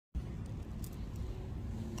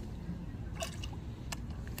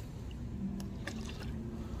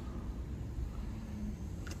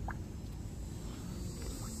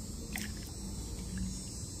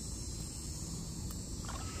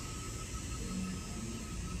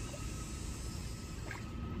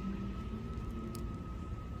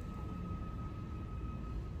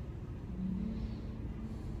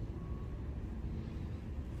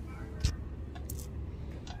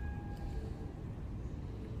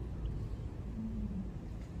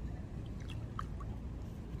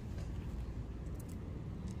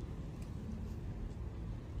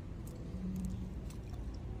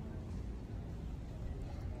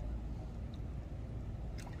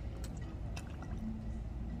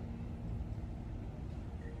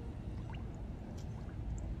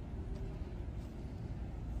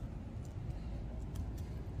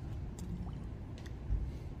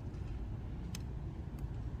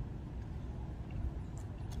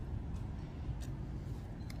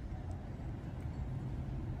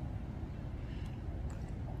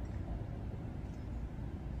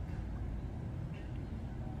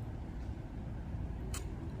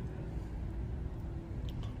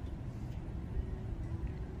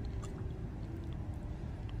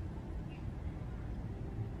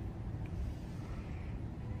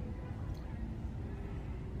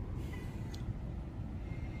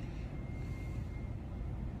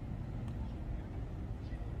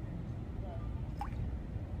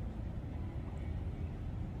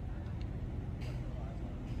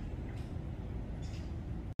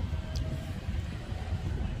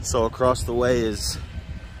So across the way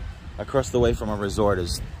from a resort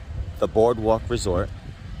is the Boardwalk Resort.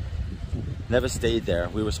 Never stayed there.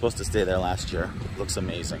 We were supposed to stay there last year. Looks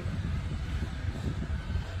amazing.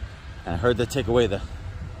 And I heard they take away the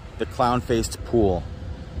clown-faced pool.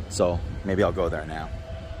 So maybe I'll go there now.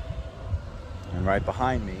 And right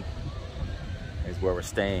behind me is where we're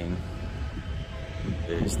staying.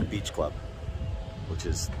 Is the Beach Club, which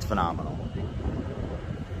is phenomenal.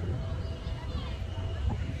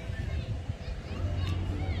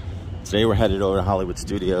 Today we're headed over to Hollywood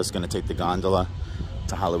Studios, gonna take the gondola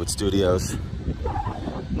to Hollywood Studios.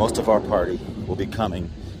 Most of our party will be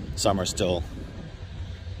coming. Some are still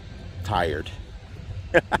tired.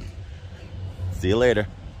 See you later.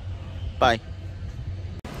 Bye.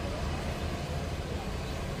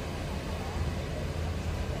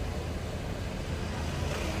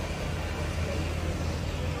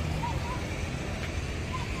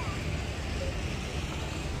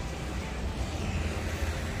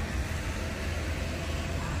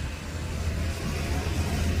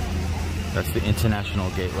 That's the International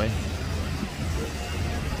Gateway.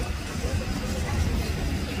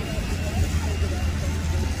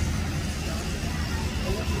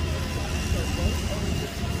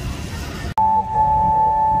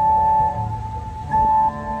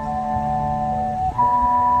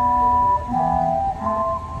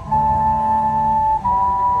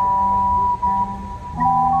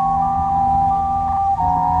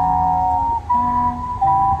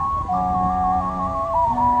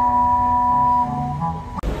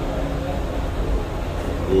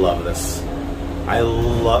 Love this.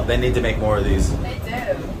 They need to make more of these. They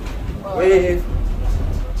do. Well, wave.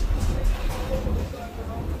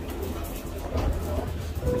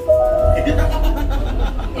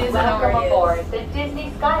 Welcome aboard the Disney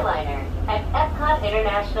Skyliner at Epcot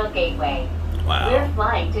International Gateway. Wow. We're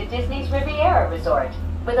flying to Disney's Riviera Resort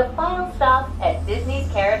with a final stop at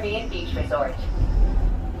Disney's Caribbean Beach Resort.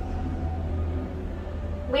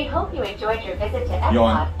 We hope you enjoyed your visit to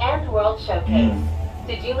Epcot and World Showcase.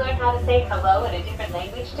 Did you learn how to say hello in a different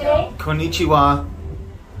language today? Konnichiwa.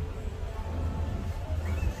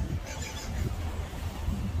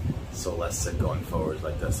 So less sick going forward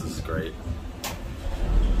like this. This is great.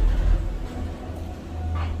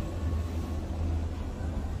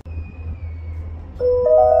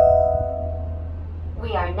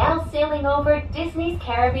 We are now sailing over Disney's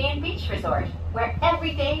Caribbean Beach Resort, where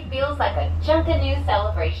every day feels like a Junkanoo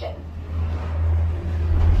celebration.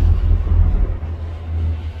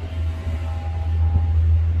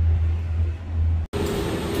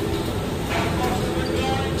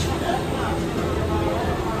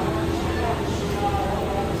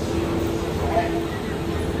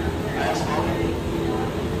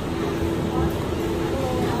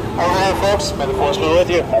 Folks, may the force be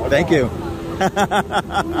with you. Thank you.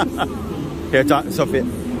 Here, talk, Sophia.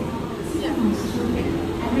 There's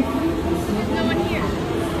no one here.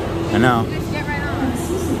 I know. Just get right on.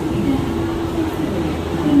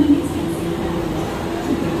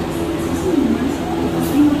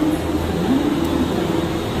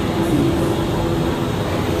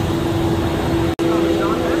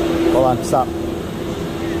 Hold on, stop.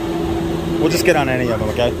 We'll just get on any of them,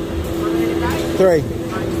 okay? 3.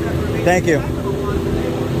 Thank you.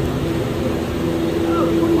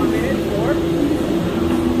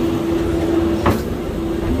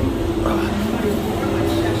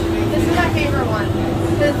 This is my favorite one.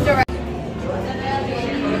 This is direct.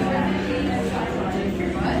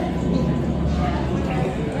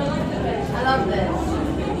 I love this.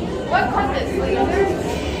 What cut this, please?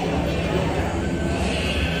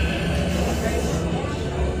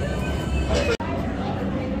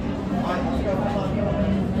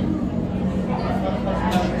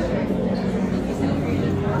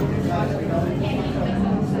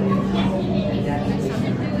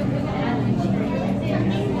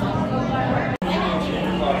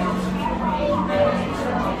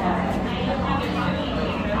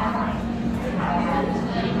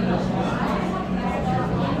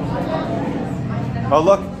 Oh,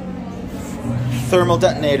 look. Thermal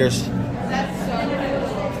detonators. That's so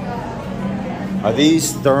Are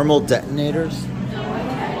these thermal detonators?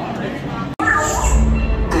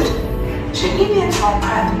 Good. Should we be in flight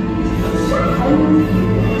prep?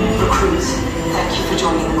 Recruits, thank you for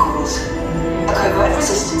joining the calls. A covert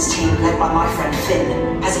resistance team led by my friend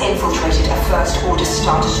Finn has infiltrated a first-order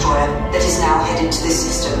Star Destroyer that is now headed to this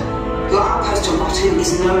system. Your outpost on Batu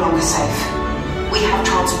is no longer safe. We have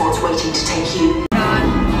transports waiting to take you.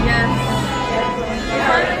 yes.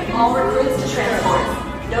 All recruits to transport.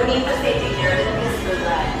 No need for safety clearance in this good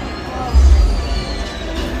lab.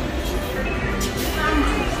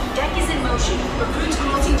 Deck is in motion. Attention, recruits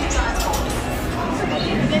crossing to transport.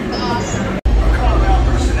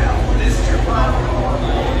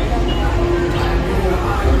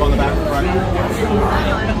 Go in the back and front.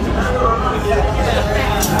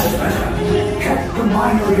 Check the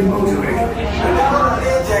binary motivator.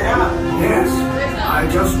 Yes, I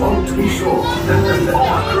just want to be sure.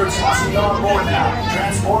 All recruits must be on board now.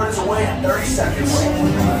 Transport is away in 30 seconds.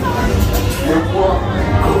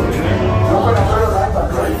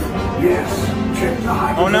 Good. Yes, check the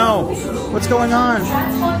high. Oh no! What's going on?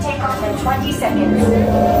 Transport takeoff in 20 seconds.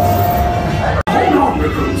 Hold on,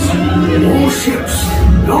 recruits. All ships,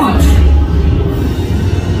 launch.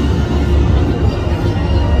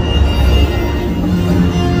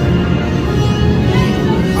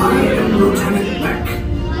 I am Lieutenant Beck.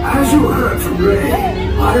 As you heard from Ray,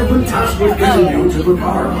 I have been tasked with getting you to the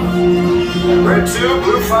Parva. Red 2,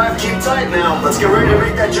 Blue 5, keep tight now. Let's get ready to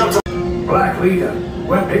make that jump to... Black Leader,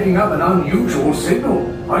 we're picking up an unusual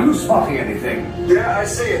signal. Are you spotting anything? Yeah, I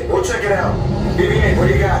see it. We'll check it out. BB-8, what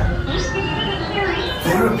do you got?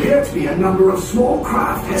 There appear to be a number of small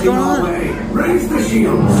craft heading going our on? way. Raise the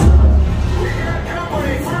shields. We got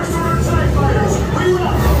company, first order TIE fighters.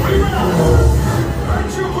 Reroute! Red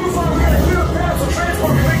 2, Blue 5, we gotta clear the path so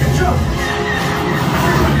transport can make the jump.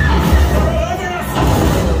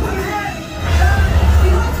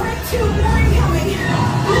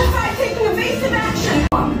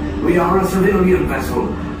 We are a civilian vessel.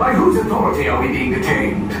 By whose authority are we being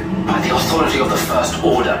detained? By the authority of the First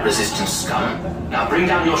Order, Resistance scum. Now bring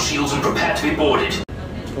down your shields and prepare to be boarded.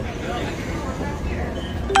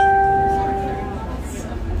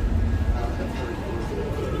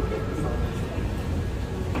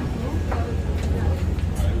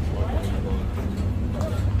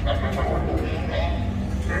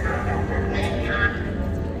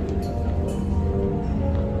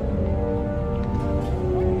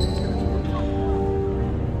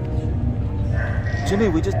 Jimmy,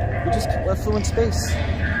 we just flew in space.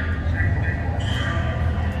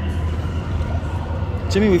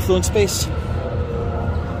 Jimmy, we flew in space.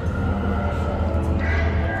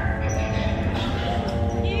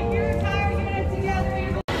 Keep your entire unit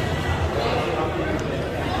together.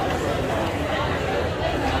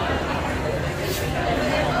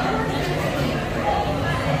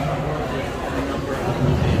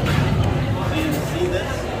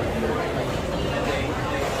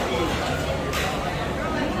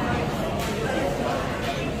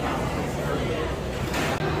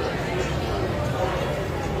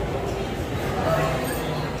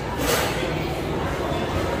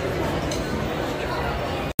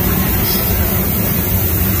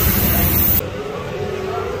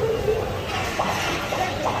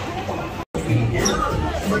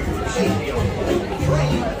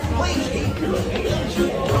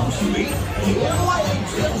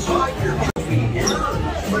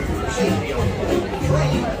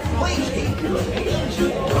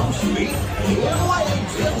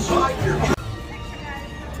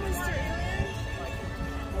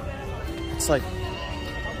 It's like,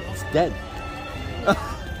 it's dead.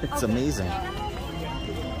 It's amazing.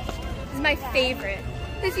 This is my favorite.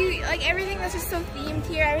 Because you, like, everything that's just so themed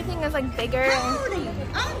here, everything is like bigger. Howdy,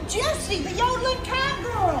 I'm Jessie, the yodeling cat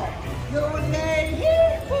girl. Your name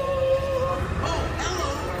here. Oh, hello.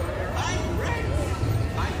 I'm Rex.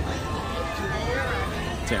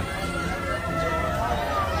 Tim.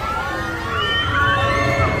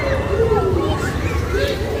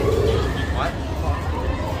 What?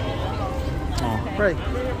 Oh, great.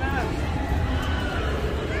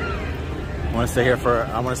 I want to stay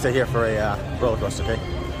here for a roller coaster, okay?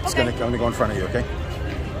 I'm gonna go in front of you, okay?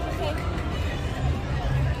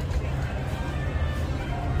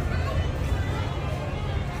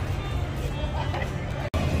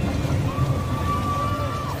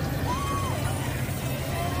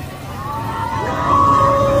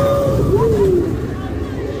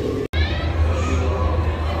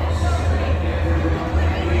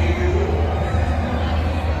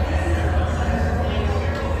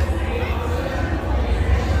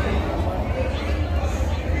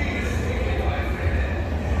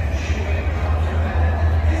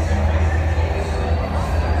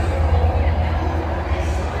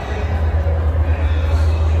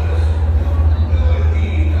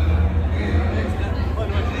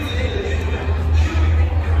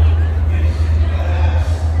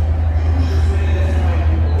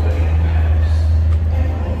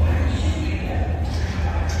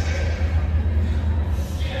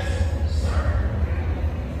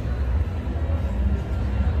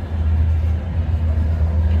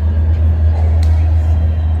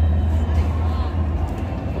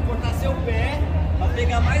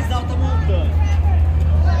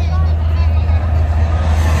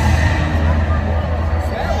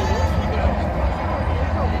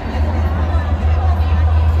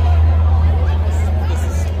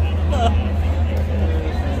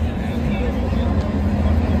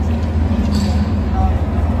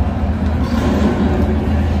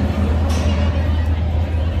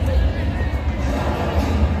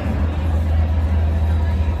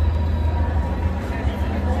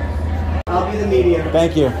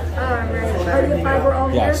 Thank you. Alright, are the 5 we're all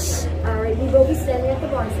here? Yes. Alright, we will be standing at the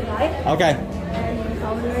bar tonight. Okay. And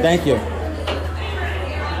follow me right Thank you.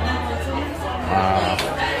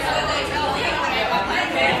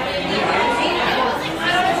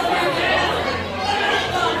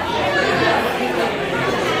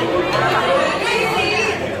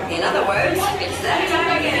 In other words, it's that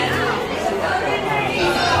time again.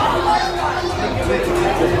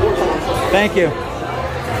 Thank you.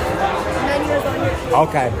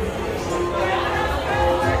 Okay.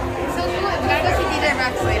 So cool. We gotta go see DJ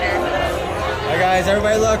Rex later. Hi guys,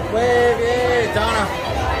 everybody look, wave, yay, Donna.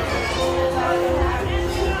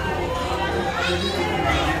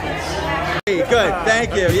 Hey, good,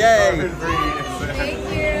 thank you, yay. Thank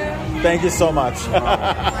you. Thank you so much.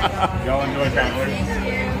 Y'all enjoy family.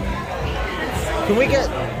 Can we get...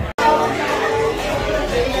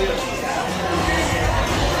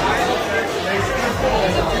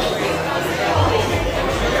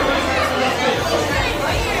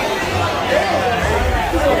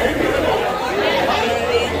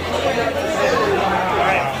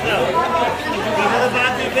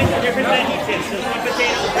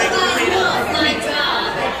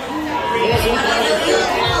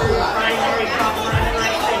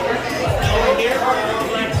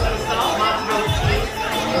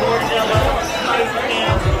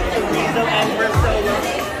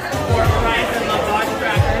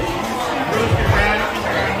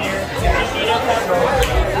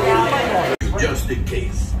 Just in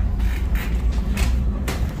case.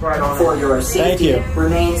 For your safety, Thank you.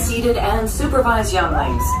 remain seated and supervise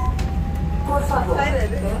younglings. Por favor.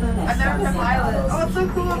 I've never been pilot. Oh, it's so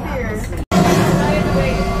cool up here.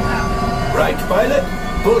 Right, pilot.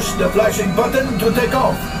 Push the flashing button to take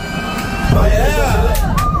off.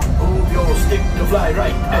 Move your stick to fly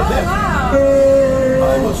right and left.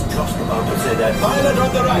 I was just about to say that. Pilot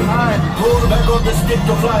on the right. Pull back on the stick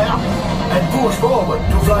to fly up. And push forward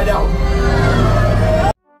to fly down.